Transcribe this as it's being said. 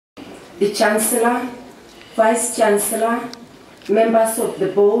the Chancellor, Vice Chancellor, members of the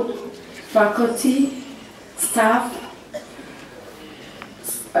board, faculty, staff,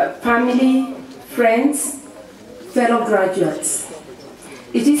 family, friends, fellow graduates.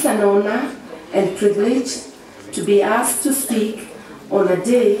 It is an honor and privilege to be asked to speak on a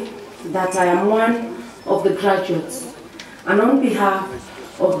day that I am one of the graduates and on behalf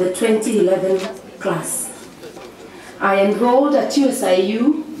of the 2011 class. I enrolled at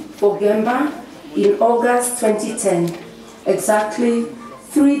USIU for GEMBA in August 2010, exactly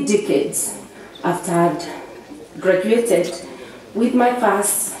 3 decades after I had graduated with my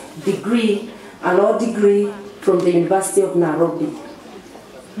first degree, a law degree from the University of Nairobi.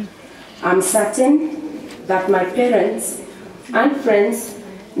 I'm certain that my parents and friends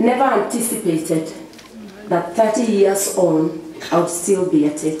never anticipated that 30 years on, I would still be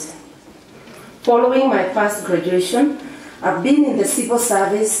at it. Following my first graduation, I've been in the civil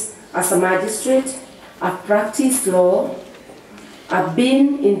service as a magistrate, I've practiced law, I've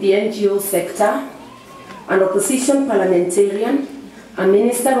been in the NGO sector, an opposition parliamentarian, a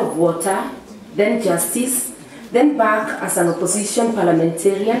minister of water, then justice, then back as an opposition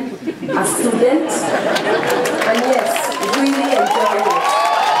parliamentarian, a student, and yes, really enjoying it.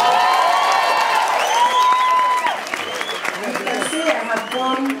 I can say I have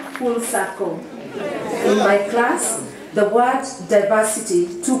gone full circle. In my class, the word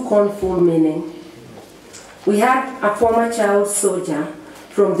diversity took on full meaning. We had a former child soldier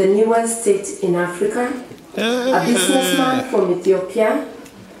from the newest state in Africa, a businessman from Ethiopia,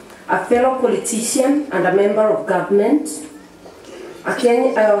 a fellow politician and a member of government,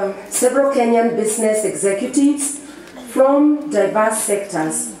 several Kenyan business executives from diverse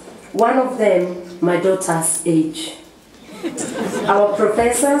sectors, one of them my daughter's age. Our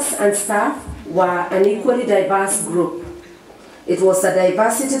professors and staff were an equally diverse group. It was a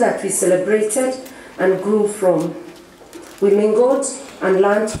diversity that we celebrated and grew from. We mingled and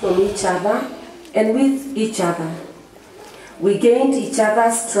learned from each other and with each other. We gained each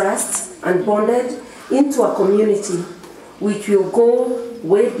other's trust and bonded into a community which will go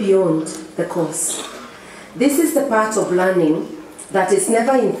way beyond the course. This is the part of learning that is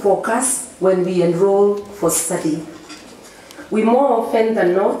never in focus when we enroll for study. We more often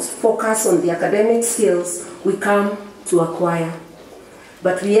than not focus on the academic skills we come to acquire,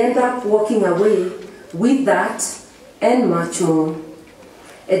 but we end up walking away with that and much more.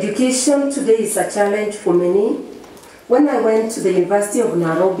 Education today is a challenge for many. When I went to the University of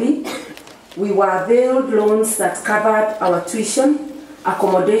Nairobi, we were availed loans that covered our tuition,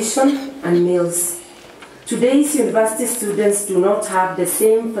 accommodation, and meals. Today's university students do not have the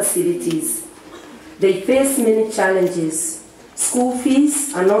same facilities. They face many challenges. School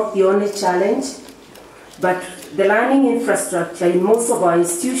fees are not the only challenge, but the learning infrastructure in most of our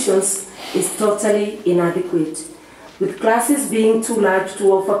institutions is totally inadequate, with classes being too large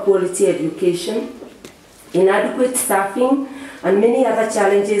to offer quality education, inadequate staffing, and many other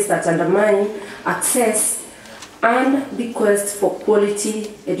challenges that undermine access and the quest for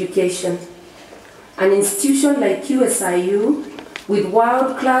quality education. An institution like USIU with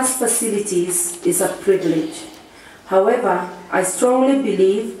world-class facilities is a privilege. However, I strongly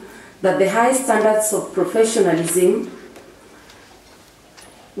believe that the high standards of professionalism,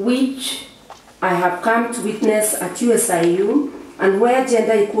 which I have come to witness at USIU, and where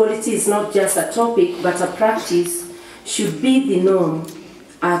gender equality is not just a topic but a practice, should be the norm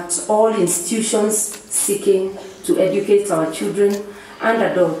at all institutions seeking to educate our children and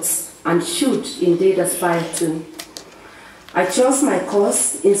adults, and should indeed aspire to. I chose my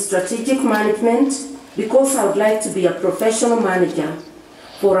course in strategic management because I would like to be a professional manager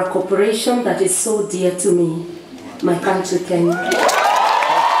for a corporation that is so dear to me, my country, Kenya.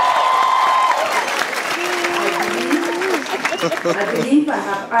 I believe I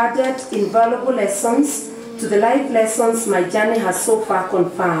have added invaluable lessons to the life lessons my journey has so far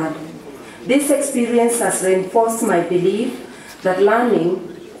conferred. This experience has reinforced my belief that learning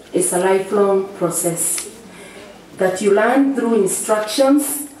is a lifelong process, that you learn through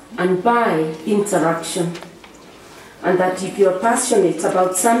instructions and by interaction, and that if you're passionate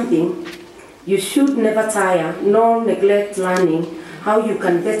about something, you should never tire nor neglect learning how you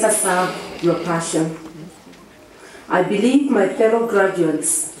can better serve your passion. I believe my fellow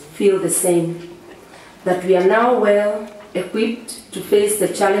graduates feel the same, that we are now well equipped to face the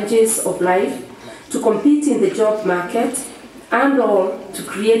challenges of life, to compete in the job market, and all to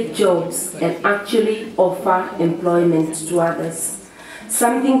create jobs and actually offer employment to others,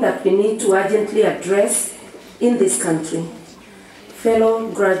 something that we need to urgently address in this country. Fellow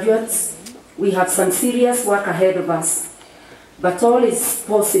graduates, we have some serious work ahead of us, but all is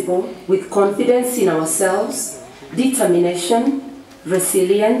possible with confidence in ourselves, determination,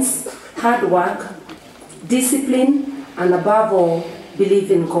 resilience, hard work, discipline, and above all,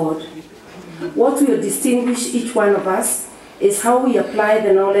 believe in God. What will distinguish each one of us is how we apply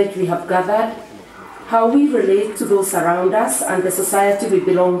the knowledge we have gathered, how we relate to those around us and the society we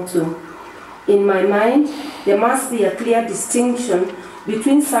belong to. In my mind, there must be a clear distinction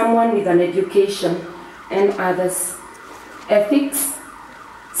between someone with an education and others. Ethics,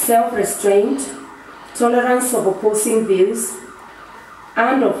 self-restraint, tolerance of opposing views,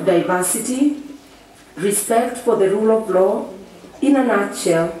 and of diversity, respect for the rule of law, in a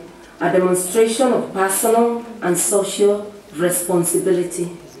nutshell, a demonstration of personal and social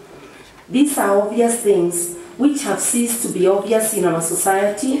responsibility. These are obvious things which have ceased to be obvious in our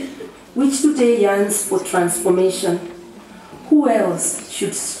society, which today yearns for transformation. Who else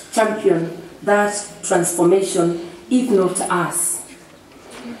should champion that transformation if not us?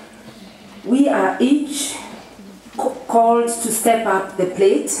 We are each called to step up the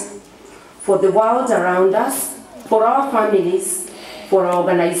plate for the world around us, for our families, for our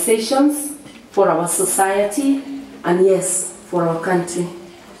organizations, for our society, and yes, for our country.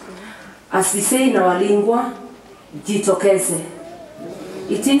 As we say in our lingua, jitokeze.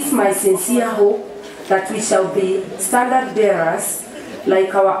 It is my sincere hope that we shall be standard bearers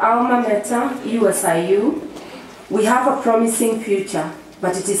like our alma mater, USIU. We have a promising future,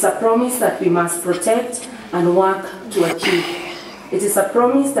 but it is a promise that we must protect and work to achieve. It is a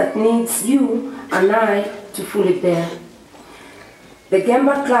promise that needs you and I to fully bear. The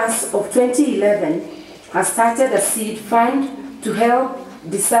GEMBA class of 2011 has started a seed fund to help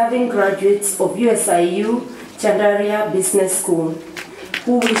deserving graduates of USIU Chandaria Business School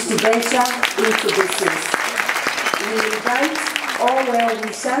who wish to venture into business. We invite all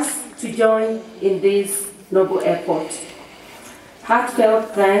well-wishers to join in this noble effort.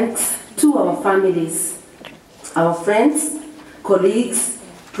 Heartfelt thanks to our families, our friends, colleagues,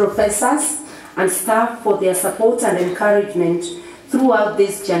 professors, and staff for their support and encouragement throughout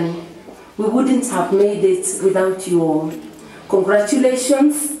this journey. We wouldn't have made it without you all.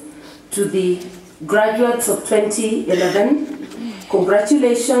 Congratulations to the graduates of 2011.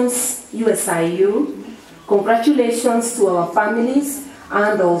 Congratulations, USIU. Congratulations to our families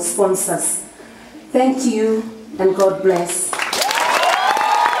and all sponsors. Thank you, and God bless.